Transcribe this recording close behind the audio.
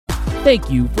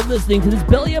Thank you for listening to this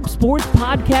Belly Up Sports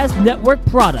Podcast Network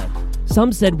product.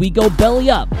 Some said we go belly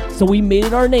up, so we made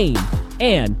it our name,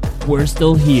 and we're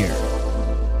still here.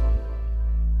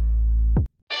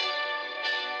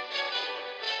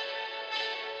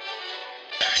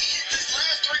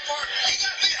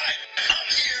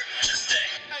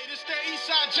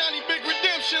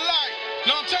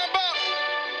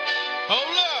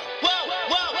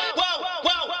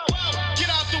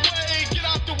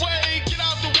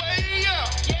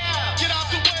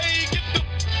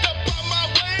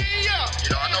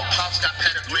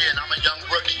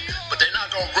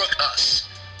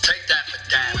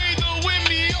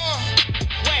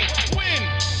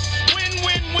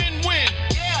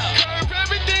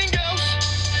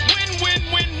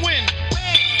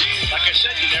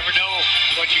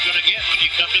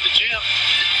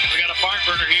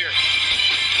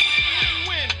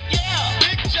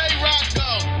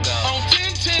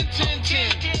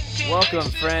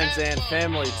 Welcome, friends and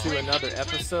family, to another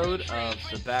episode of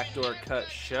the Backdoor Cut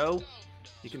show.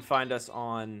 You can find us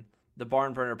on the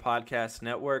Barn Burner Podcast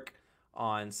Network,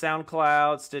 on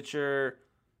SoundCloud, Stitcher,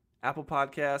 Apple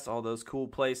Podcasts, all those cool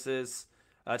places.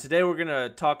 Today we're going to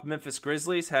talk Memphis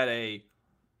Grizzlies. Had a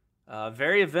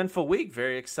very eventful week,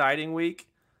 very exciting week.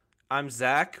 I'm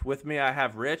Zach. With me I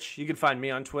have Rich. You can find me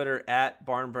on Twitter at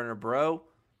BarnBurnerBro.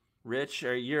 Rich,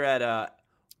 you're at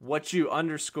what you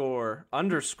underscore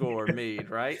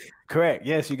Mead, right? Correct.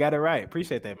 Yes, you got it right.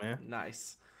 Appreciate that, man.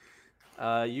 Nice.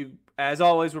 You, as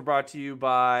always, we're brought to you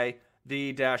by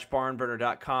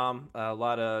the-barnburner.com. A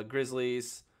lot of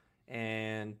Grizzlies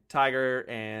and Tiger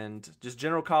and just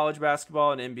general college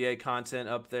basketball and NBA content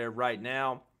up there right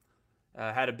now.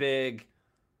 Had a big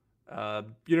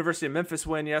University of Memphis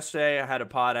win yesterday. I had a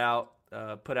pod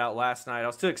put out last night. I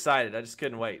was too excited. I just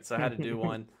couldn't wait, so I had to do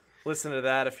one. Listen to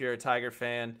that if you're a Tiger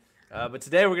fan. But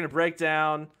today we're going to break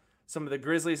down some of the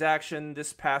Grizzlies action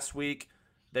this past week.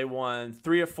 They won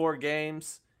 3 of 4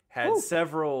 games, had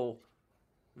several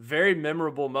very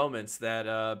memorable moments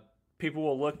that people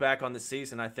will look back on the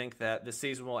season. I think that the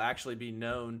season will actually be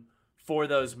known for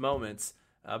those moments.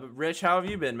 But Rich, how have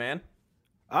you been, man?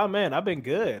 Oh, man, I've been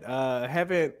good.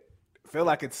 Haven't feel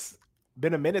like it's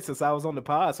been a minute since I was on the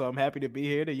pod, so I'm happy to be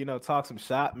here to, talk some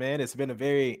shop, man. It's been a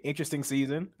very interesting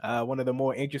season. One of the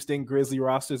more interesting Grizzly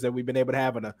rosters that we've been able to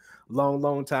have in a long,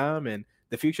 long time, and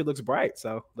the future looks bright,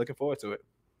 so looking forward to it.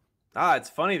 It's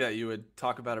funny that you would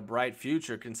talk about a bright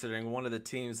future considering one of the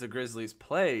teams the Grizzlies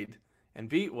played and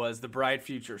beat was the bright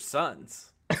future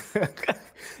Suns.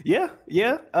 Yeah.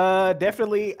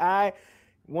 Definitely. I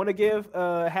want to give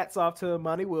hats off to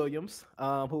Monty Williams,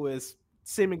 who is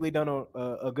seemingly done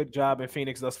a good job in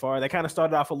Phoenix thus far. They kind of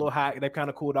started off a little hot. They kind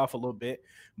of cooled off a little bit.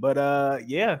 But,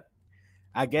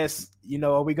 I guess,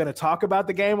 are we going to talk about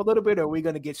the game a little bit, or are we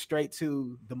going to get straight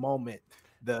to the moment,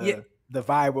 the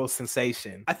viral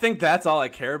sensation? I think that's all I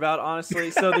care about,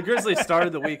 honestly. So the Grizzlies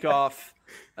started the week off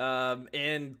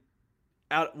in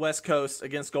out West Coast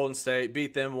against Golden State,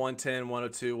 beat them 110,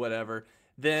 102, whatever.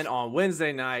 Then on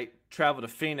Wednesday night, traveled to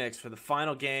Phoenix for the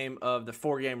final game of the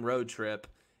 4-game road trip.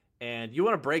 And you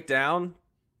want to break down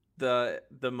the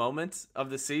moments of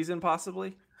the season,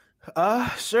 possibly?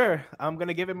 Sure. I'm going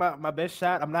to give it my best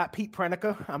shot. I'm not Pete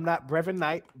Pranica. I'm not Brevin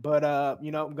Knight, but, I'm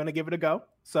going to give it a go.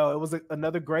 So it was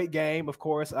another great game, of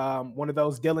course. One of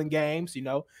those Dylan games,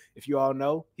 if you all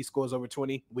know, he scores over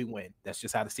 20, we win. That's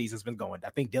just how the season's been going.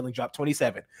 I think Dylan dropped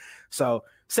 27. So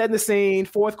setting the scene,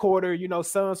 fourth quarter,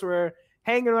 Suns were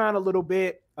hanging around a little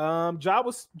bit. Ja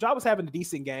was having a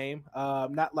decent game,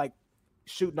 not like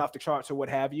shooting off the charts or what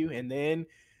have you. And then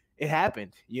it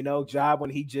happened, Ja, when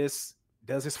he just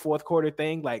does his fourth quarter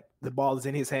thing, like the ball is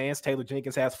in his hands. Taylor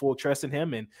Jenkins has full trust in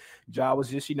him. And Ja was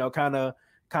just,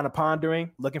 kind of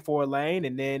pondering, looking for a lane.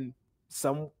 And then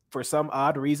for some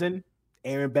odd reason,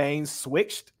 Aaron Baines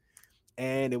switched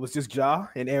and it was just Ja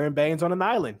and Aaron Baines on an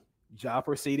island. Ja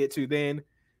proceeded to then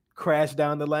crash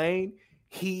down the lane.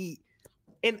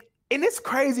 And it's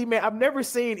crazy, man. I've never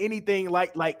seen anything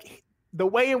like the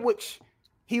way in which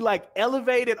he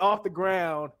elevated off the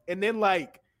ground and then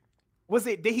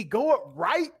did he go up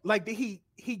right? Did he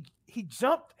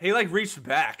jumped? He reached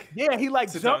back. Yeah, he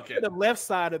jumped to the left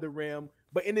side of the rim,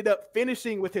 but ended up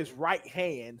finishing with his right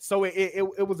hand. So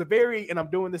it was a very, and I'm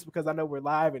doing this because I know we're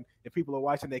live and if people are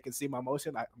watching, they can see my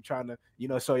motion. I'm trying to,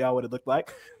 show y'all what it looked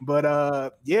like. But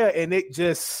and it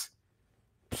just,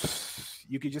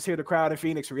 you could just hear the crowd in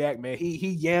Phoenix react, man.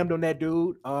 He yammed on that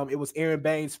dude. It was Aaron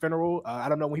Baines' funeral. I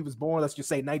don't know when he was born. Let's just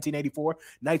say 1984.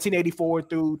 1984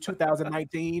 through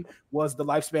 2019 was the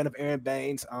lifespan of Aaron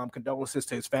Baines. Condolences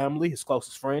to his family, his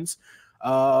closest friends.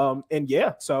 So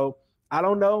I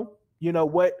don't know,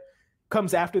 what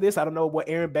comes after this. I don't know what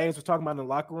Aaron Baines was talking about in the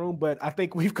locker room, but I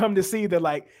think we've come to see that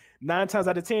like 9 times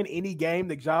out of 10, any game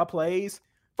that Ja plays,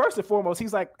 first and foremost,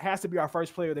 he's like has to be our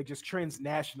first player that just trends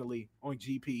nationally on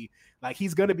GP. Like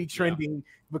he's going to be trending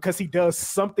because he does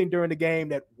something during the game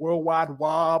that worldwide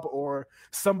wob or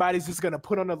somebody's just going to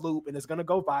put on a loop and it's going to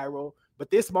go viral.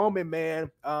 But this moment, man,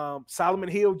 Solomon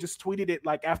Hill just tweeted it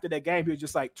like after that game. He was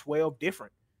just like 12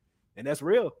 different. And that's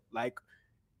real. Like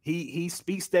he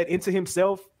speaks that into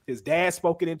himself. His dad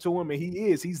spoke it into him, and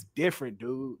he's different,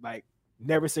 dude. Like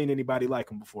never seen anybody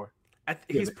like him before.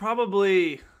 He's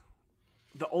probably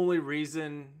the only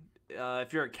reason,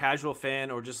 if you're a casual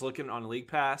fan or just looking on League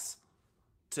Pass,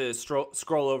 to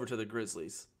scroll over to the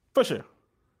Grizzlies. For sure.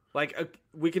 Like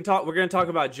we're going to talk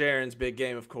about Jaren's big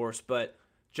game, of course, but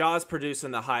Ja's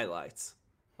producing the highlights.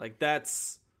 Like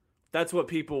that's what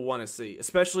people want to see,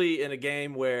 especially in a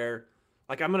game where,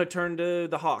 like, I'm going to turn to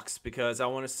the Hawks because I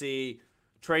want to see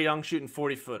Trae Young shooting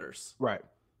 40-footers. Right.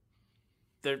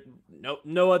 There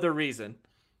no other reason,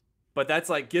 but that's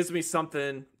like gives me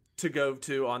something to go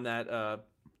to on that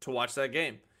to watch that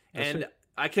game. That's and it.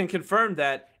 I can confirm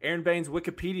that Aaron Baines'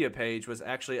 Wikipedia page was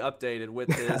actually updated with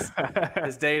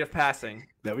his date of passing.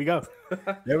 There we go.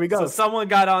 There we go. So someone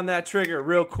got on that trigger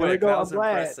real quick. That was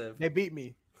impressive. They beat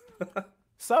me.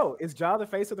 So is Ja the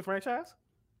face of the franchise?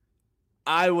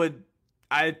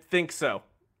 I think so.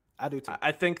 I do too.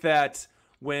 I think that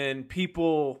when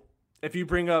if you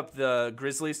bring up the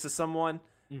Grizzlies to someone,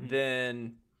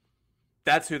 then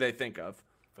that's who they think of.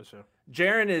 For sure.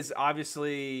 Jaren is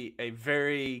obviously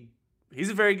he's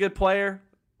a very good player.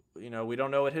 You know, we don't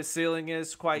know what his ceiling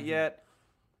is quite yet,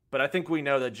 but I think we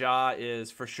know that Ja is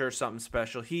for sure something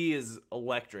special. He is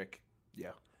electric.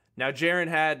 Yeah. Now Jaren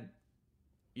had,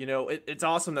 you know, it's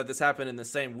awesome that this happened in the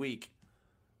same week.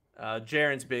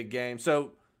 Jaren's big game.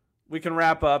 So we can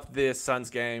wrap up this Suns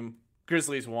game.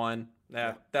 Grizzlies won.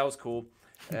 Yeah, that was cool.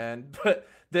 But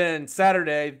then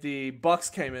Saturday, the Bucks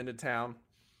came into town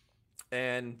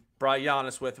and brought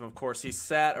Giannis with him. Of course, he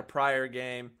sat a prior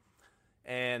game.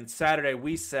 And Saturday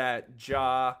we sat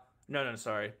Ja. No,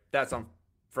 sorry. That's on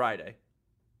Friday.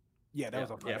 Yeah, that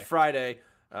was on Friday. Yeah, Friday.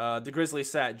 The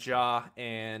Grizzlies sat Ja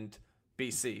and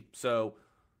BC. So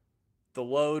the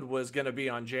load was going to be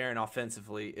on Jaren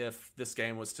offensively if this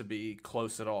game was to be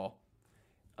close at all.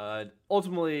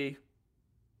 Ultimately,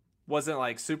 wasn't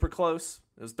like super close.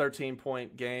 It was a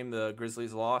 13-point game. The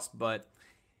Grizzlies lost, but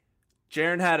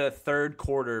Jaren had a third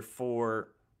quarter for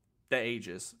the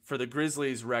ages for the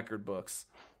Grizzlies record books.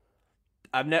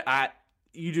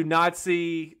 You do not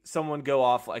see someone go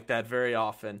off like that very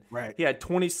often. Right. He had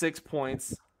 26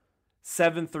 points,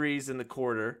 7 threes in the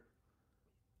quarter.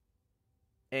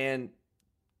 And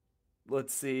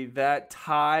let's see, that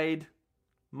tied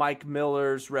Mike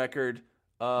Miller's record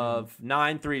of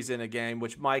 9 threes in a game,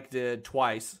 which Mike did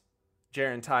twice.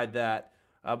 Jaren tied that.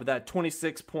 But that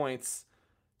 26 points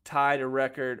beat a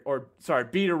record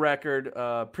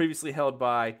previously held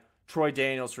by Troy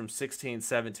Daniels from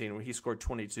 16-17, where he scored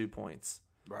 22 points.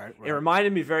 Right. It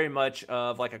reminded me very much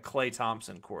of like a Klay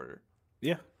Thompson quarter.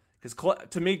 Yeah. Because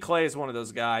to me, Klay is one of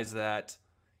those guys that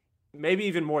maybe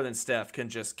even more than Steph can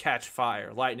just catch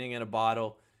fire, lightning in a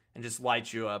bottle, and just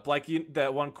light you up. Like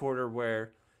that one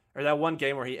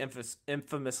game where he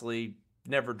infamously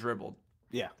never dribbled.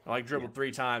 Yeah. Like dribbled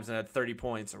 3 times and had 30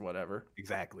 points or whatever.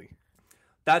 Exactly.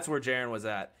 That's where Jaren was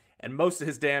at. And most of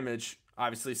his damage,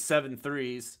 obviously 7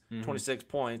 threes, 26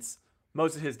 points,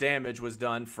 most of his damage was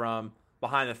done from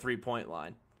behind the 3-point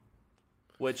line,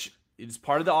 which is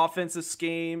part of the offensive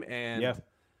scheme. And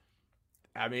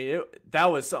I mean,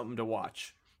 that was something to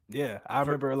watch. Yeah. I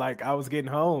remember like I was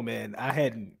getting home and I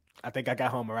think I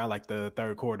got home around like the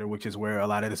third quarter, which is where a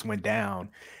lot of this went down.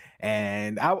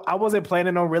 And I wasn't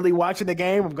planning on really watching the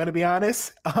game. I'm going to be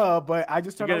honest. But I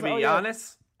just turned on. You're going to be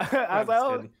honest? I was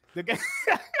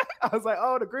like,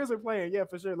 oh, the Grizz are playing. Yeah,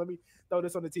 for sure. Let me throw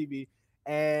this on the TV.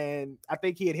 And I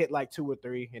think he had hit like 2 or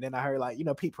 3. And then I heard like,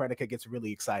 Pete Predica gets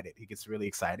really excited. He gets really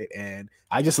excited. And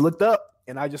I just looked up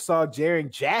and I just saw Jaren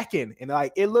jacking. And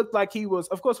like, it looked like he was,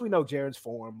 of course we know Jaren's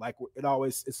form. Like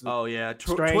it's oh yeah.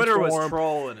 Twitter was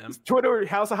trolling him. Twitter,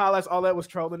 House of Highlights, all that was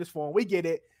trolling his form. We get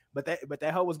it. But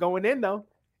that hoe was going in though.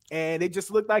 And it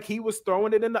just looked like he was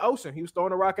throwing it in the ocean. He was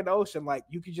throwing a rock in the ocean. Like,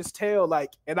 you could just tell,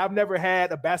 like, and I've never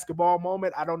had a basketball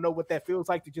moment. I don't know what that feels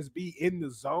like to just be in the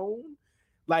zone.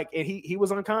 Like, and he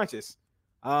was unconscious.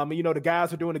 The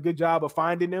guys were doing a good job of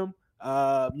finding him.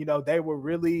 They were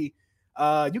really,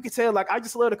 you could tell, like, I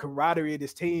just love the camaraderie of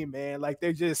this team, man. Like,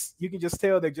 you can just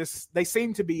tell they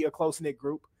seem to be a close-knit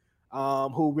group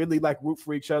who really, like, root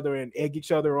for each other and egg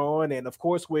each other on. And, of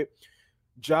course, with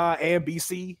Ja and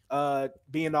BC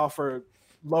being off for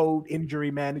load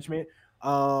injury management.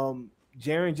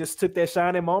 Jaren just took that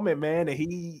shining moment, man,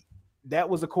 and that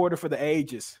was a quarter for the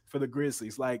ages for the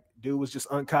Grizzlies. Like, dude was just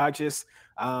unconscious.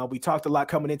 We talked a lot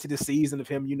coming into the season of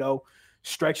him,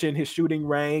 stretching his shooting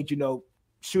range,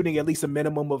 shooting at least a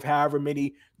minimum of however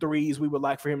many threes we would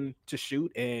like for him to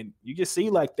shoot. And you just see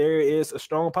like there is a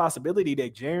strong possibility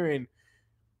that Jaren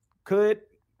could,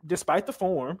 despite the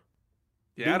form,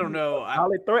 I don't know.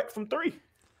 Solid threat from three.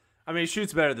 I mean, he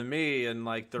shoots better than me and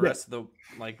like the rest of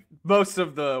most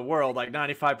of the world, like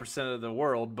 95% of the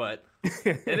world, but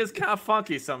it is kind of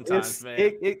funky sometimes, man.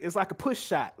 It's like a push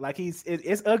shot. Like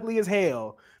it's ugly as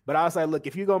hell. But I was like, look,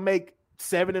 if you're gonna make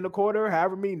 7 1/4,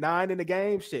 however many 9 in the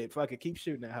game, shit, fuck it, keep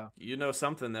shooting that hoe. You know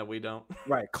something that we don't.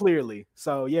 Right, clearly.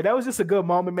 So yeah, that was just a good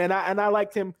moment, man. I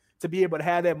liked him to be able to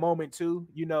have that moment too.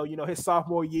 His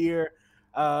sophomore year.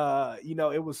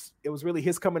 It was really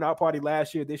his coming out party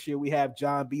last year. This year we have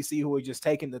John BC, who was just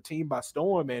taking the team by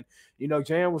storm. And,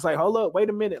 Jaren was like, hold up, wait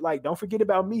a minute. Like, don't forget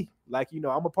about me. Like,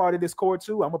 I'm a part of this core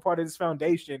too. I'm a part of this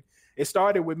foundation. It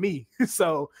started with me.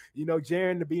 So,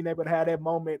 Jaren being able to have that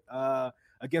moment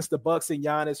against the Bucks and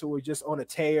Giannis, who are just on a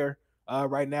tear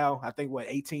right now, I think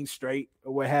 18 straight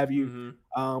or what have you,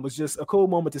 was just a cool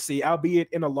moment to see, albeit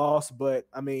in a loss. But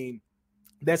I mean,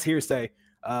 that's hearsay.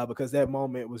 Because that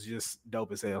moment was just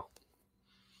dope as hell.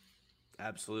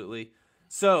 Absolutely.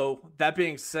 So, that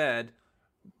being said,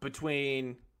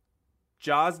 between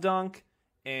Ja's dunk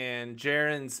and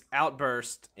Jaren's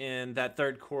outburst in that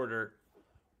third quarter,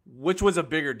 which was a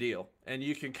bigger deal? And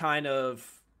you can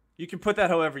put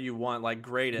that however you want, like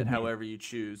grade it however you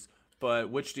choose. But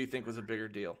which do you think was a bigger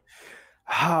deal?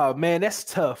 Oh, man, that's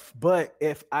tough. But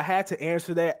if I had to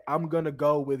answer that, I'm going to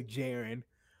go with Jaren.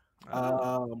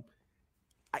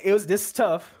 This is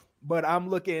tough, but I'm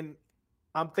thinking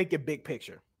big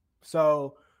picture.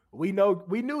 So we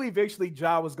knew eventually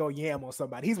Ja was going to yam on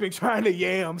somebody. He's been trying to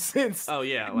yam since. Oh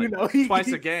yeah,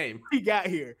 twice a game he got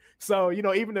here. So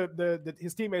even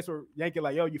his teammates were yanking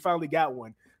like, "Yo, you finally got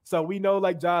one." So we know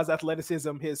like Ja's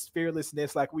athleticism, his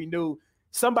fearlessness. Like we knew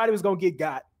somebody was going to get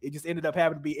got. It just ended up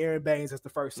having to be Aaron Baines as the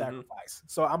first sacrifice.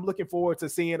 So I'm looking forward to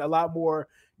seeing a lot more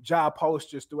Ja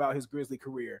postures throughout his Grizzly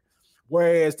career.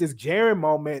 Whereas this Jaren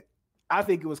moment, I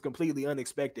think it was completely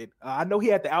unexpected. I know he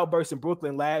had the outburst in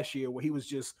Brooklyn last year where he was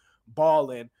just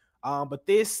balling. But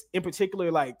this in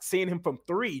particular, like seeing him from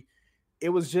 3, it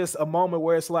was just a moment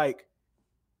where it's like,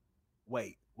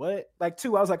 wait, what? Like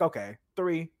 2, I was like, okay,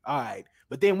 3, all right.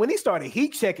 But then when he started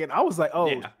heat checking, I was like, oh,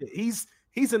 yeah.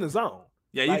 He's in the zone.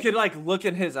 Yeah, you could like look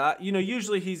in his eye.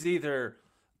 Usually he's either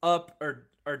up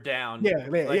or down.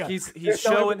 Yeah. He's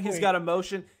showing, he's got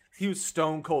emotion. He was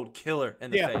stone cold killer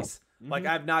in the face. Like,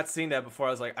 I've not seen that before.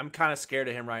 I was like, I'm kind of scared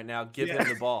of him right now. Give him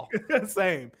the ball.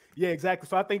 Same. Yeah, exactly.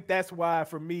 So I think that's why,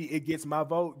 for me, it gets my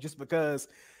vote, just because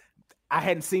I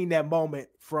hadn't seen that moment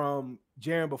from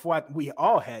Jaren before. We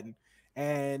all hadn't.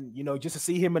 And, just to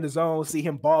see him in the zone, see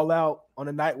him ball out on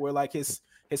a night where, like, his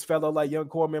fellow, like, young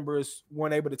core members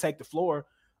weren't able to take the floor.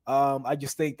 I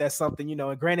just think that's something,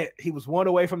 and granted, he was 1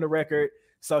 away from the record.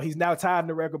 So he's now tied in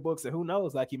the record books, and who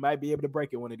knows, like he might be able to break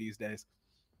it one of these days.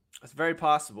 It's very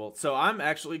possible. So I'm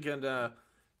actually going to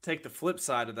take the flip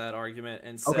side of that argument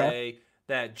and say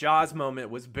that Ja's moment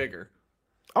was bigger.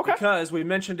 Okay. Because we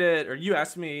mentioned it, or you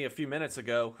asked me a few minutes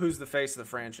ago, who's the face of the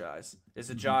franchise? Is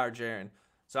it Ja or Jaren?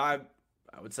 So I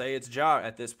would say it's Ja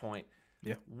at this point.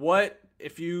 Yeah. What,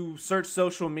 if you search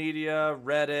social media,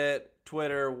 Reddit,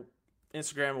 Twitter,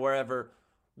 Instagram, wherever,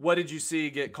 what did you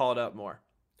see get called up more?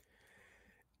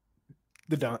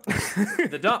 The dunk.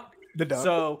 The dunk. The dunk.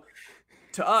 So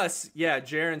to us,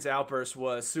 Jaren's outburst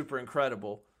was super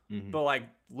incredible. But like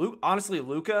honestly,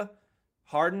 Luka,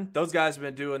 Harden, those guys have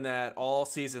been doing that all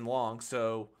season long.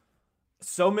 So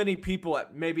many people,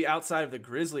 maybe outside of the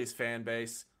Grizzlies fan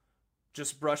base,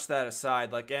 just brush that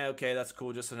aside. Like, okay, that's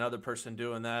cool. Just another person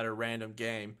doing that, or random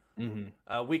game.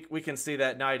 We can see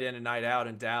that night in and night out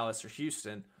in Dallas or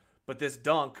Houston. But this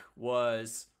dunk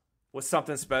was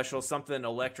something special, something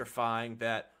electrifying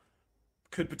that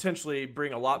could potentially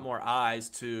bring a lot more eyes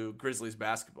to Grizzlies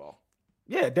basketball.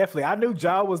 Yeah, definitely. I knew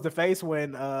Ja was the face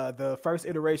when the first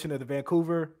iteration of the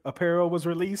Vancouver apparel was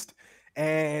released.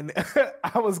 And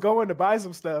I was going to buy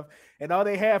some stuff, and all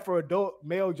they had for adult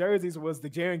male jerseys was the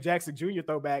Jaren Jackson Jr.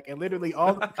 throwback. And literally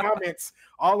all the comments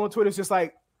all on Twitter is just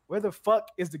like, where the fuck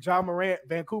is the Ja Morant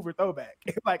Vancouver throwback?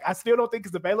 Like, I still don't think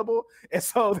it's available. And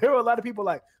so there were a lot of people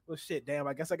like, well, shit, damn,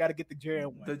 I guess I got to get the Jaren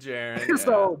one. The Jaren.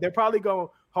 So they're probably going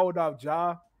to hold off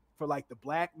Ja for like the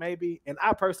black maybe. And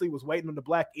I personally was waiting on the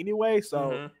black anyway.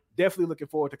 So definitely looking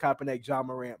forward to copping that Ja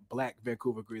Morant black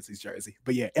Vancouver Grizzlies jersey.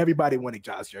 But yeah, everybody wanted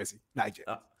Ja's jersey, not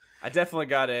Jaren. I definitely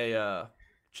got a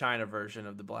China version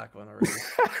of the black one already.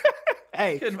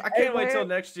 Hey, I can't wait till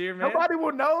next year, man. Nobody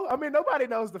will know. I mean, nobody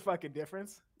knows the fucking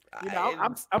difference.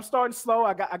 I'm starting slow.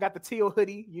 I got the teal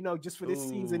hoodie, just for this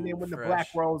season. Then when the black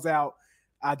rolls out,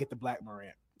 I'll get the black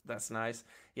Morant. That's nice.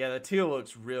 Yeah, the teal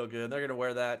looks real good. They're gonna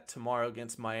wear that tomorrow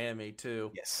against Miami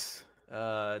too. Yes.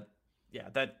 Yeah,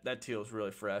 that teal is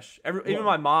really fresh. Even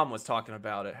my mom was talking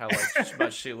about it, how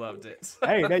much she loved it.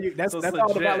 Hey, that's all the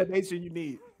validation you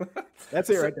need. That's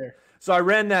it right there. So I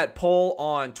ran that poll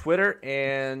on Twitter,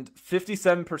 and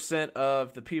 57%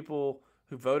 of the people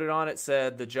who voted on it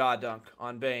said the jaw dunk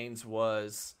on Baines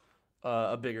was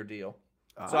a bigger deal.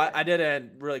 So I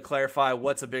didn't really clarify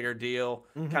what's a bigger deal.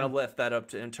 Kind of left that up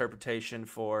to interpretation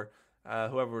for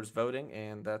whoever was voting,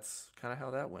 and that's kind of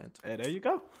how that went. Hey, there you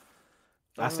go.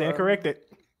 I stand corrected.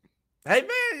 Hey,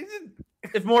 man,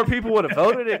 if more people would have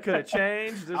voted, it could have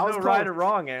changed. There's no right or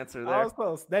wrong answer there. I was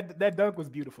close. That dunk was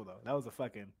beautiful, though. That was a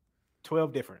fucking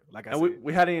 12 different, like I said.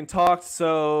 We hadn't even talked,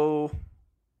 so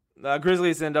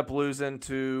Grizzlies end up losing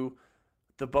to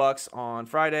the Bucks on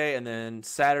Friday, and then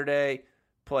Saturday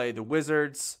play the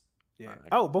Wizards. Yeah.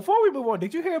 Oh, before we move on,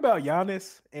 did you hear about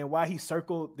Giannis and why he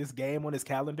circled this game on his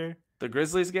calendar? The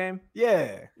Grizzlies game?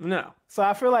 Yeah. No. So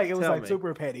I feel like it was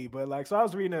super petty, but so I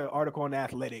was reading an article on The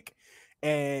Athletic,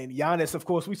 and Giannis, of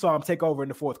course, we saw him take over in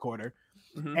the fourth quarter.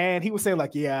 Mm-hmm. And he was saying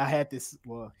I had this.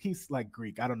 Well, he's like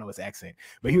Greek. I don't know his accent,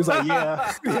 but he was like,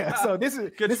 yeah. So this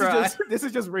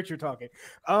is just Richard talking.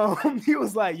 He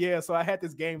was like, yeah. So I had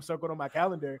this game circled on my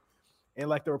calendar,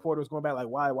 and the reporter was going back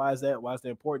why is that? Why is the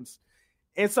importance?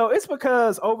 And so it's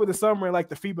because over the summer, in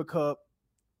the FIBA Cup,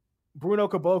 Bruno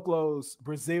Caboclo's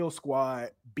Brazil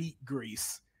squad beat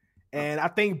Greece, and I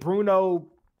think Bruno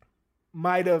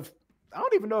might have. I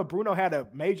don't even know if Bruno had a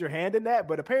major hand in that,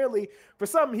 but apparently for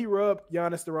something he rubbed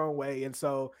Giannis the wrong way. And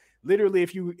so literally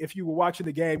if you were watching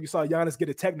the game, you saw Giannis get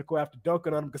a technical after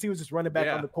dunking on him because he was just running back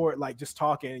on the court, just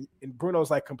talking. And Bruno's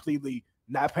completely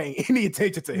not paying any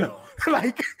attention to him.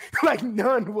 No. like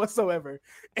none whatsoever.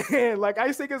 And I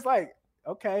just think it's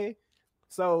okay,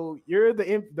 so you're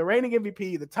the reigning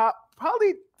MVP,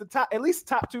 at least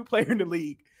top two player in the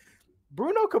league.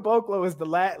 Bruno Caboclo is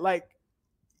the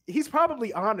he's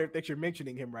probably honored that you're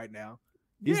mentioning him right now.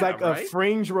 He's a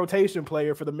fringe rotation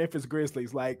player for the Memphis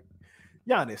Grizzlies.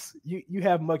 Giannis, you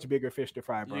have much bigger fish to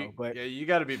fry, bro. But you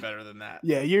got to be better than that.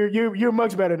 Yeah, you're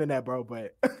much better than that, bro.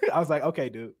 But I was like, okay,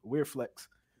 dude, weird flex.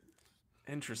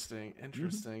 Interesting.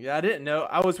 Mm-hmm. Yeah, I didn't know.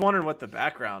 I was wondering what the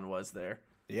background was there.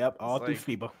 Yep, all through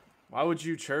FIBA. Why would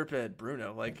you chirp at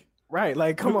Bruno?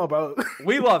 Right, come on, bro.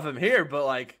 We love him here, but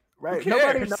right,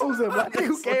 nobody knows him.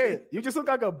 Who cares? You just look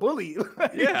like a bully.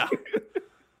 Yeah.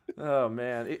 Oh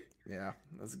man,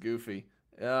 that's goofy.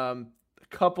 A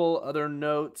couple other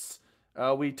notes.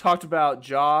 We talked about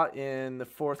Ja in the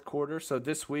fourth quarter. So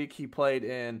this week he played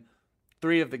in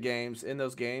 3 of the games. In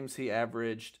those games, he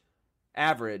averaged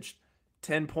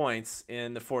 10 points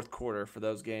in the fourth quarter for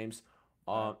those games.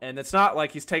 And it's not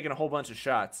like he's taking a whole bunch of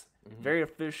shots. Mm-hmm. Very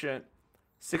efficient,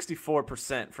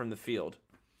 64% from the field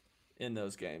in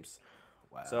those games.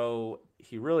 Wow. So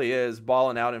he really is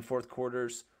balling out in fourth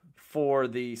quarters. For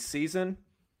the season,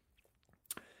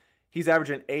 he's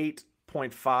averaging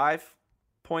 8.5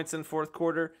 points in fourth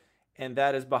quarter, and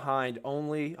that is behind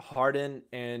only Harden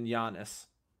and Giannis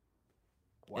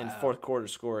in fourth quarter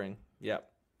scoring. Yep.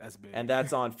 That's big. And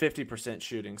that's on 50%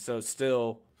 shooting, so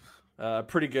still a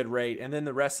pretty good rate. And then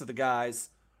the rest of the guys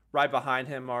right behind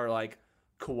him are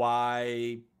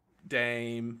Kawhi,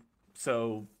 Dame,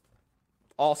 so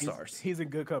all-stars. He's in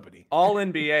good company. All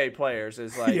NBA players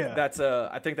is I think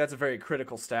that's a very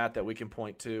critical stat that we can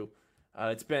point to.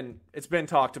 It's been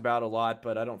talked about a lot,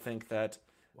 but I don't think that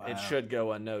it should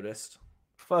go unnoticed.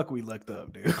 Fuck, we looked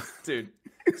up, dude. Dude,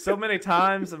 so many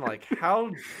times I'm like,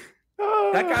 how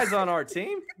that guy's on our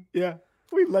team? Yeah.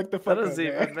 We looked the fuck up. That doesn't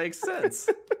even make sense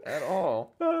at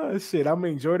all. Oh shit. I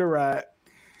mean, enjoy the ride.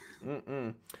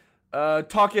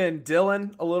 Talking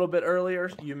Dylan a little bit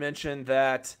earlier, you mentioned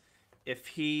that if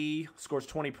he scores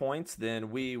 20 points,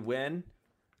 then we win.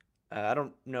 I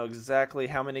don't know exactly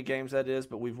how many games that is,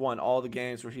 but we've won all the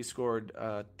games where he scored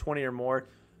 20 or more.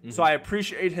 Mm-hmm. So I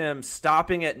appreciate him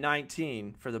stopping at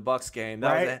 19 for the Bucks game.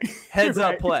 That was a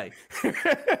heads-up play.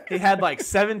 He had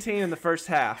 17 in the first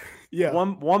half. Yeah.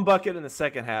 One bucket in the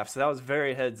second half. So that was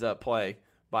very heads-up play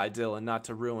by Dylan, not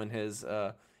to ruin his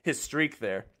streak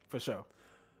there. For sure.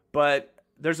 But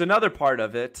there's another part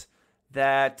of it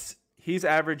that he's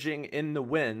averaging in the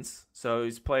wins. So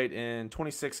he's played in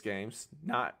 26 games,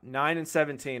 not 9 and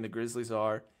 17. The Grizzlies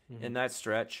are in that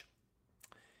stretch.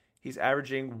 He's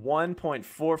averaging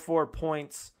 1.44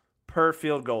 points per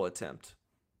field goal attempt,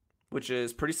 which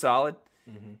is pretty solid.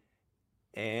 Mm-hmm.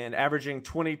 and averaging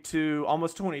 22,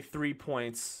 almost 23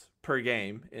 points per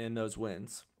game in those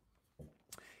wins.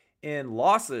 In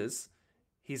losses,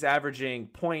 he's averaging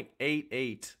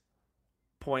 0.88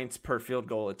 points per field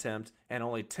goal attempt and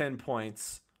only 10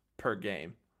 points per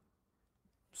game.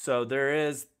 So there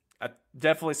is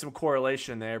definitely some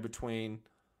correlation there between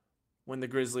when the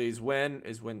Grizzlies win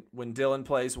is when Dillon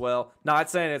plays well. Not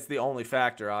saying it's the only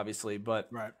factor, obviously, but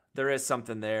there is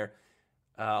something there.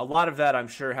 A lot of that, I'm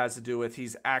sure, has to do with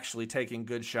he's actually taking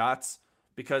good shots,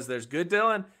 because there's good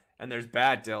Dillon and there's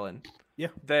bad Dillon. Yeah.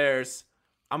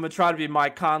 I'm going to try to be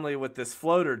Mike Conley with this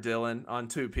floater Dillon on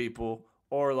two people,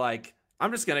 or like,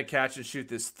 I'm just going to catch and shoot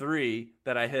this three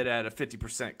that I hit at a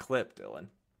 50% clip Dillon.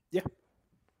 Yeah.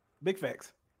 Big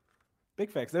facts.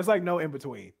 Big facts. There's like no in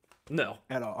between. No.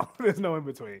 At all. There's no in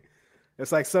between.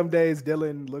 It's like some days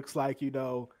Dillon looks like,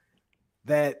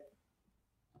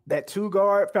 that two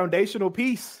guard foundational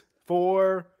piece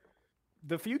for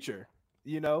the future.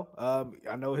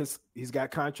 I know he's got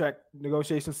contract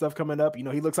negotiation stuff coming up.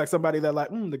 He looks like somebody that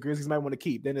the Grizzlies might want to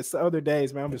keep. Then it's other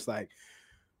days, man, I'm just like,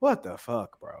 what the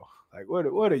fuck, bro? Like,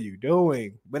 what are you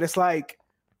doing? But it's like,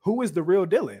 who is the real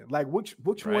Dillon? Like, which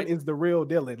one is the real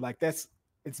Dillon? Like, it's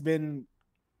been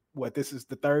this is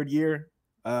the third year.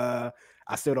 I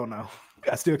still don't know.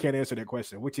 I still can't answer that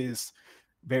question, which is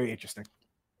very interesting.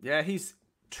 Yeah, he's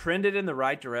trended in the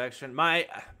right direction. My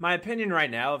opinion right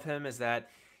now of him is that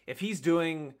if he's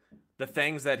doing the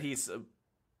things that he's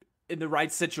in the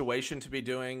right situation to be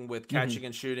doing with catching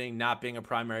and shooting, not being a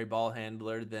primary ball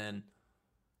handler, then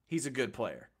he's a good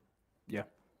player. Yeah.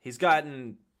 His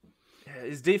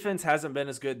defense hasn't been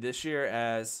as good this year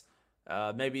as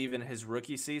maybe even his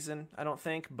rookie season, I don't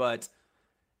think, but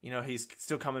he's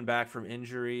still coming back from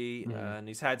injury and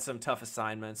he's had some tough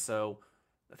assignments. So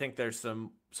I think there's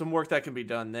some work that can be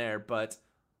done there, but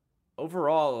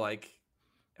overall,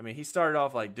 he started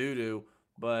off like doo-doo,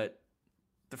 but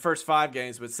the first 5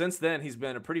 games, but since then he's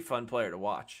been a pretty fun player to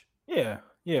watch. Yeah,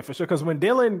 for sure. Because when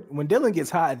Dillon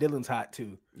gets hot, Dillon's hot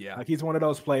too. Yeah, like he's one of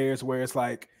those players where it's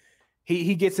like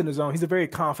he gets in the zone. He's a very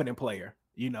confident player.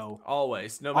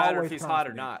 Always, no matter if he's hot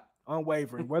or not,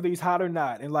 unwavering, whether he's hot or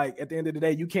not. And at the end of the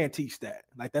day, you can't teach that.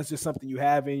 Like that's just something you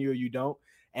have in you or you don't.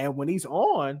 And when he's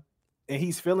on and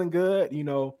he's feeling good,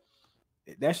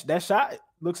 that shot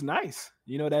looks nice.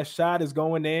 That shot is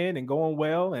going in and going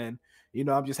well. And,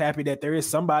 I'm just happy that there is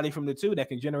somebody from the two that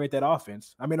can generate that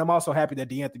offense. I mean, I'm also happy that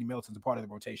DeAnthony Melton's a part of the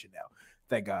rotation now.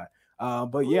 Thank God.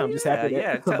 But yeah, I'm just happy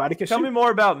that somebody can shoot. Tell me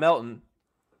more about Melton.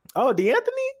 Oh,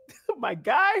 DeAnthony, my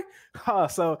guy.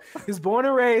 So he's born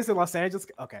and raised in Los Angeles.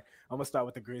 Okay, I'm gonna start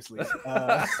with the Grizzlies.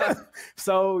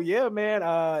 So yeah,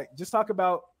 man. Just talk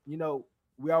about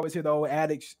we always hear the old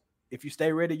adage: if you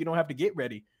stay ready, you don't have to get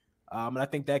ready. And I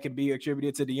think that can be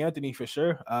attributed to DeAnthony for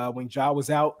sure. When Ja was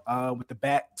out with the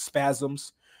back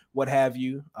spasms, what have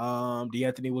you,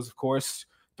 DeAnthony was of course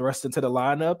thrust into the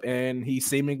lineup, and he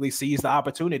seemingly seized the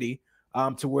opportunity.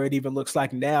 To where it even looks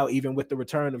like now, even with the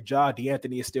return of Ja,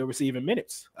 DeAnthony is still receiving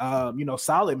minutes,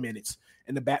 solid minutes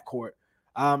in the backcourt.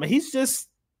 And he just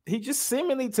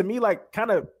seemingly to me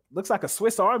kind of looks like a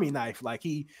Swiss Army knife. Like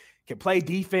he can play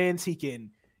defense.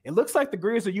 It looks like the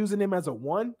Grizz are using him as a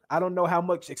one. I don't know how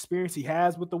much experience he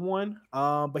has with the one,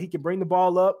 but he can bring the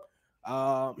ball up.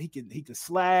 He can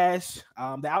slash.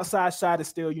 The outside shot is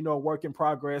still, a work in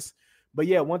progress. But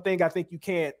yeah, one thing I think you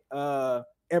can't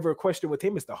ever question with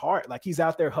him is the heart. Like he's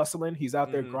out there hustling, he's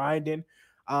out there grinding.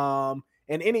 And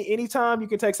anytime you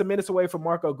can take some minutes away from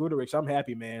Marco Guduric, I'm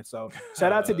happy, man. So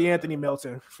shout out to DeAnthony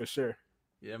Melton for sure.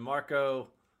 Yeah, Marco.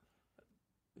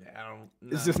 Yeah,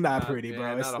 it's just not pretty,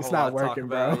 bro. It's not working,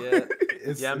 bro.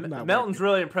 Melton's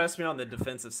really impressed me on the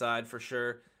defensive side for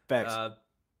sure. Facts.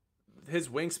 His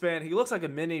wingspan, he looks like a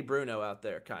mini Bruno out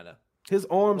there, kind of. His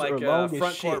arms are long as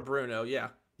front shit. Court Bruno, yeah.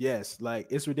 Yes,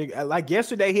 it's ridiculous. Like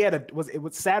yesterday, it was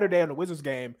Saturday on the Wizards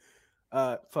game.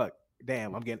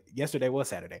 Yesterday was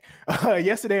Saturday.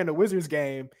 Yesterday in the Wizards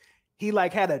game, he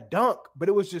had a dunk, but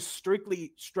it was just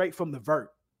straight from the vert.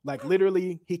 Like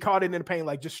literally, he caught it in the paint,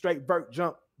 like just straight vert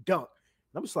jump dunk.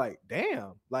 And I'm just like,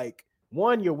 damn. Like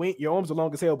one, your arms are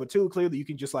long as hell, but two, clearly you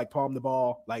can just palm the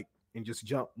ball and just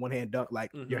jump one hand dunk.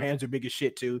 Like your hands are big as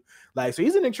shit too. So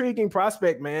he's an intriguing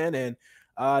prospect, man, and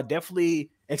definitely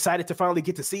excited to finally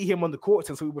get to see him on the court,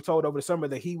 since we were told over the summer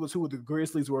that he was who the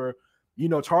Grizzlies were,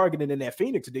 targeting in that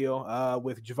Phoenix deal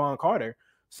with Javon Carter.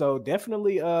 So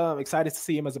definitely excited to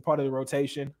see him as a part of the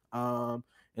rotation and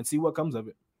see what comes of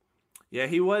it. Yeah,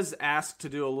 he was asked to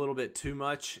do a little bit too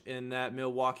much in that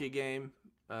Milwaukee game.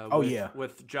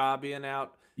 With Ja being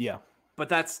out. Yeah. But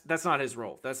that's not his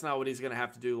role. That's not what he's going to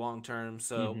have to do long term.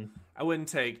 So I wouldn't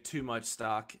take too much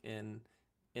stock in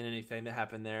in anything that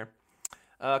happened there.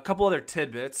 A couple other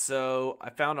tidbits. So I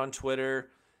found on Twitter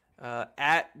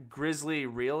at Grizzly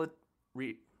Reality.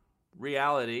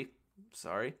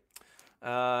 Sorry.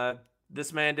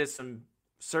 This man did some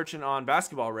searching on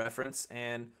Basketball Reference,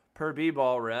 and per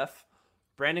B-Ball ref,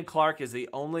 Brandon Clark is the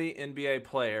only NBA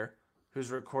player who's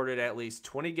recorded at least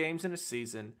 20 games in a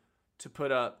season to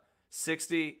put up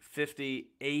 60, 50,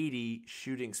 80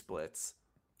 shooting splits.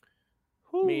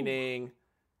 Ooh. Meaning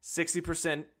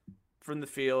 60% from the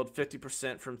field,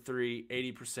 50% from three,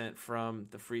 80% from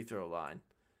the free throw line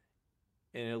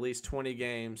in at least 20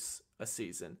 games a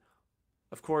season.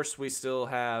 Of course, we still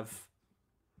have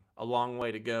a long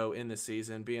way to go in the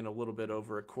season, being a little bit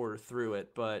over a quarter through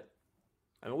it. But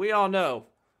I mean, we all know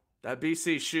that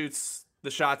BC shoots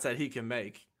the shots that he can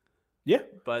make. Yeah.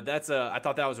 But I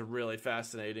thought that was a really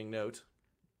fascinating note.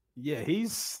 Yeah,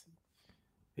 he's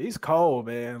cold,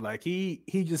 man. Like he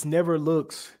just never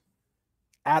looks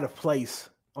out of place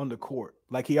on the court.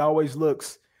 Like he always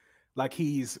looks like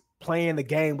he's playing the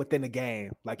game within the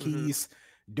game. Like he's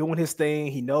doing his thing.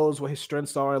 He knows what his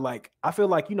strengths are. Like I feel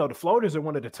like, the floaters are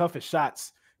one of the toughest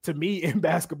shots to me in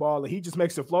basketball. And he just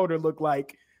makes the floater look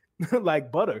like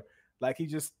like butter. Like he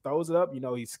just throws it up,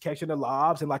 he's catching the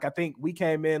lobs. And like, I think we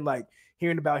came in like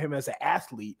hearing about him as an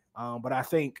athlete. But I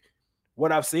think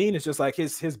what I've seen is just like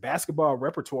his basketball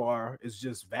repertoire is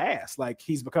just vast. Like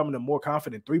he's becoming a more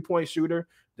confident 3-point shooter.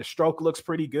 The stroke looks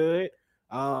pretty good.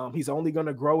 He's only going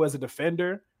to grow as a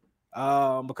defender.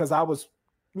 Because I was,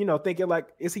 thinking like,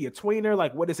 is he a tweener?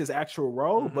 Like what is his actual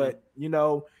role? But,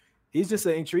 he's just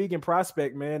an intriguing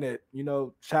prospect, man. That,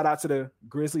 shout out to the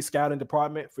Grizzly scouting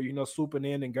department for, swooping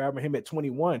in and grabbing him at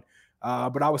 21.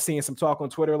 But I was seeing some talk on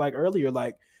Twitter like earlier,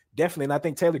 like definitely. And I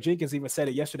think Taylor Jenkins even said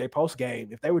it yesterday post game.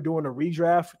 If they were doing a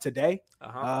redraft today,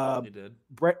 he did.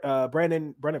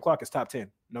 Brandon Clark is top 10,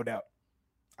 no doubt.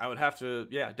 I would have to,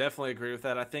 definitely agree with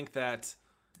that. I think that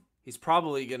he's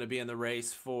probably going to be in the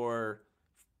race for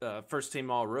first team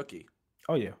all rookie.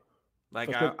 Oh yeah.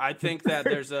 Like I think that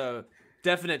there's a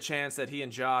definite chance that he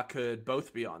and Ja could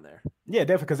both be on there. Yeah,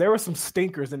 definitely, because there were some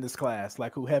stinkers in this class,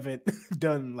 like who haven't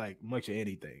done like much of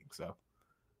anything. So,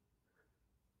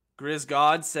 Grizz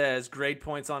God says great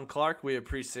points on Clark. We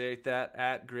appreciate that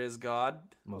at Grizz God.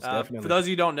 Most definitely. For those of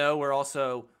you who don't know, we're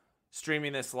also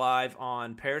streaming this live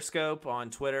on Periscope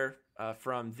on Twitter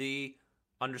from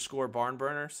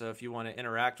 _barnburner. So if you want to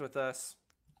interact with us,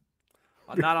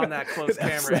 not on that close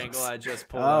camera angle I just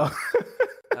pulled up.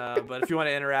 But if you want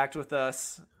to interact with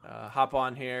us, hop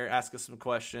on here, ask us some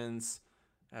questions,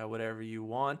 whatever you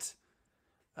want.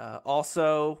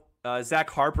 Also, Zach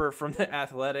Harper from The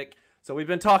Athletic. So we've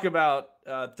been talking about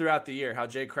throughout the year how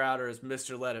Jay Crowder is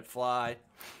Mr. Let It Fly.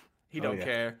 He don't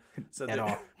care. So at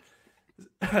all.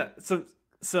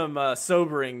 some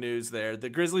sobering news there. The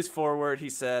Grizzlies forward, he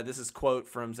said, this is quote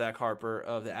from Zach Harper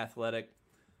of The Athletic.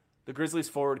 The Grizzlies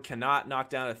forward cannot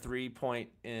knock down a 3-point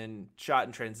shot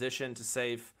in transition to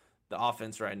save the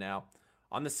offense right now.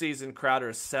 On the season, Crowder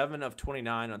is 7 of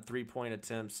 29 on 3-point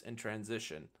attempts in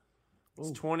transition.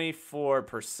 It's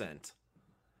 24%.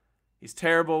 He's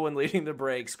terrible when leading the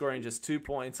break, scoring just 2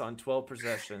 points on 12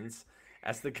 possessions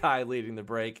as the guy leading the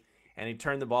break, and he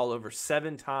turned the ball over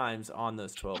 7 times on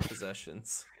those 12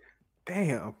 possessions.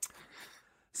 Damn.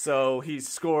 So he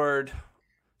scored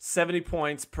 70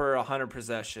 points per 100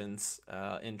 possessions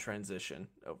in transition,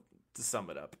 to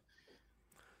sum it up.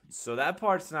 So that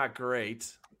part's not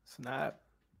great. It's not.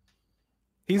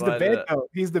 He's the vet, though.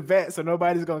 He's the vet, so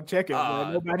nobody's going to check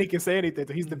him. Nobody can say anything.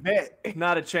 So he's the vet.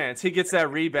 Not a chance. He gets that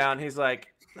rebound. He's like,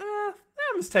 I'm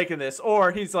just taking this.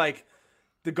 Or he's like,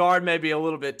 the guard may be a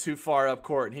little bit too far up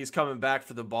court, and he's coming back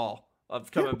for the ball.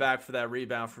 Coming back for that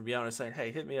rebound from Jonas, saying,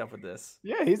 "Hey, hit me up with this."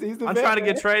 Yeah, he's the. I'm trying to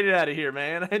get traded out of here,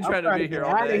 man. I ain't trying to be here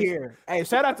all day. Here. Hey,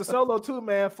 shout out to Solo too,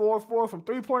 man. 4-4 from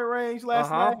 3-point range last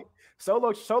night.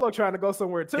 Solo trying to go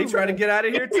somewhere too. He's trying to get out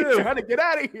of here too. Trying to get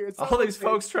out of here. All these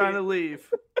folks trying to leave.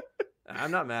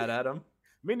 I'm not mad at him.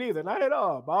 Me neither. Not at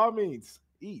all. By all means,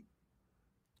 eat.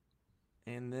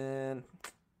 And then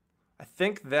I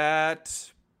think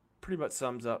that pretty much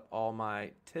sums up all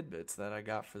my tidbits that I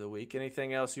got for the week.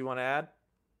 Anything else you want to add?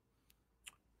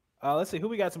 Let's see who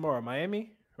we got tomorrow.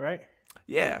 Miami, right?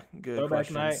 Yeah, good Throwback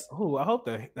questions. night. Ooh, I hope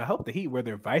the Heat wear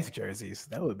their Vice jerseys.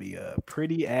 That would be a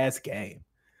pretty ass game.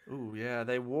 Ooh, yeah,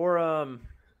 they wore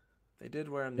They did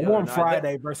wear them. They wore them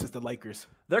Friday versus the Lakers.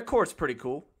 Their court's pretty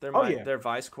cool. Their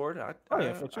Vice court.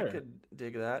 For sure. I could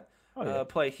dig that. Oh, yeah.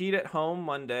 Play Heat at home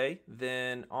Monday,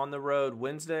 then on the road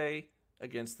Wednesday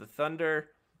against the Thunder.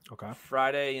 Okay.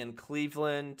 Friday in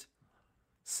Cleveland.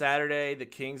 Saturday, the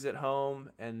Kings at home.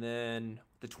 And then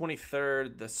the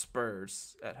 23rd, the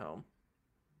Spurs at home.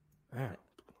 Yeah.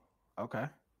 Okay.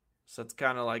 So it's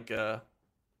kind of like,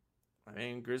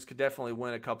 Grizz could definitely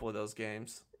win a couple of those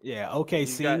games. Yeah,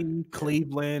 OKC,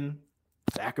 Cleveland,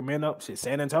 Sacramento,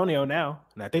 San Antonio now.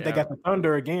 And I think they got the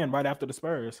Thunder again right after the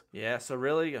Spurs. Yeah, so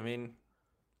really,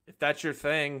 if that's your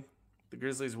thing, the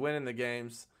Grizzlies winning the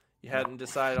games, you hadn't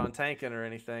decided on tanking or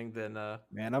anything, then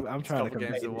man, I'm trying to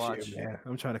convey this year, man.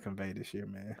 I'm trying to convey this year,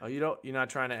 man. Oh, you're not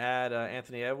trying to add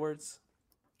Anthony Edwards?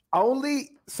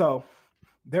 So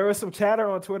there was some chatter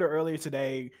on Twitter earlier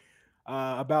today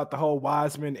about the whole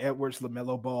Wiseman, Edwards,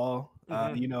 LaMelo Ball,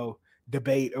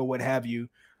 debate or what have you.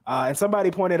 And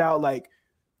somebody pointed out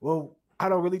well, I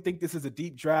don't really think this is a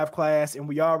deep draft class, and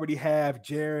we already have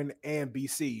Jaren and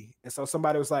BC. And so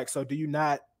somebody was like, so do you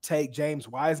not take James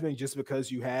Wiseman just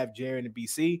because you have Jaren and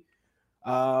BC?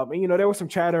 And there was some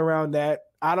chatter around that.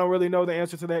 I don't really know the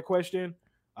answer to that question.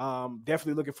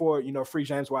 Definitely looking forward, free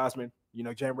James Wiseman.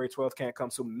 January 12th can't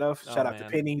come soon enough. Shout out to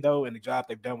Penny though, and the job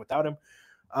they've done without him.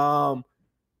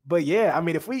 But yeah,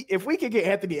 if we could get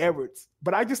Anthony Edwards,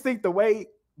 but I just think the way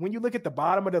when you look at the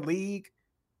bottom of the league,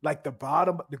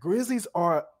 the Grizzlies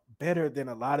are better than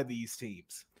a lot of these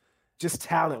teams, just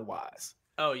talent wise.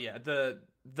 Oh yeah, the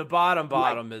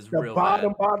bottom is real bad.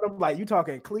 Like you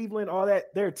talking Cleveland, all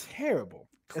that, they're terrible.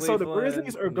 And so the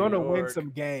Grizzlies are going to win some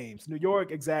games. New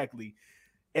York, exactly.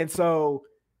 And so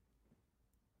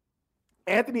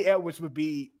Anthony Edwards would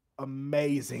be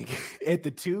amazing at the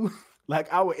 2.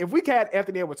 If we had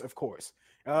Anthony Edwards, of course.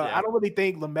 I don't really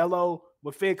think LaMelo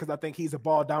would fit because I think he's a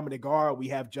ball dominant guard. We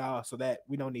have Ja, so that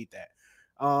we don't need that.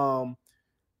 I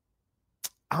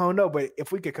don't know, but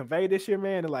if we could convey this year,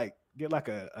 man, and get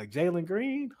a Jalen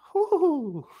Green,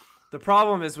 whoo. The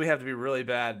problem is we have to be really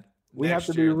bad. We have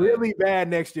to be really bad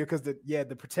next year because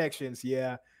the protections.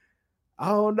 Yeah, I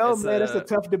don't know, man. It's a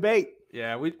tough debate.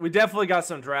 Yeah, we definitely got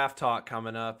some draft talk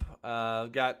coming up. I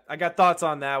got thoughts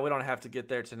on that. We don't have to get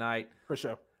there tonight. For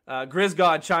sure. Grizz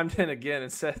God chimed in again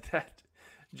and said that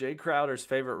Jay Crowder's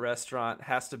favorite restaurant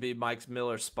has to be Mike's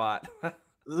Miller Spot.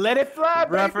 Let it fly,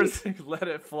 baby. Referencing Let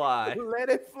It Fly. Let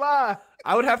it fly.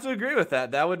 I would have to agree with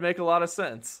that. That would make a lot of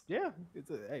sense. Yeah.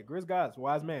 Grizz God's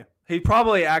wise man. He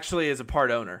probably actually is a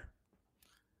part owner.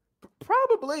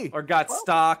 Probably. Or got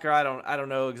stock, or I don't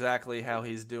know exactly how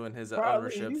he's doing his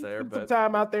ownership there. But some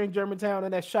time out there in Germantown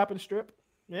in that shopping strip.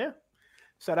 Yeah.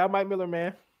 Shout out Mike Miller,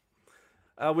 man.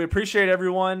 We appreciate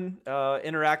everyone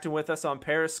interacting with us on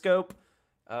Periscope.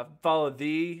 Follow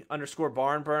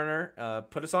 _barnburner.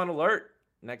 Put us on alert.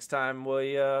 Next time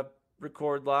we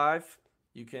record live,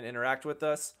 you can interact with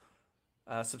us.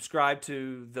 Subscribe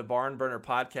to the Barn Burner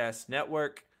Podcast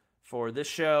Network for this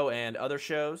show and other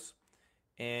shows.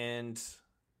 And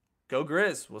go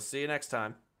Grizz. We'll see you next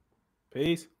time.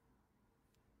 Peace.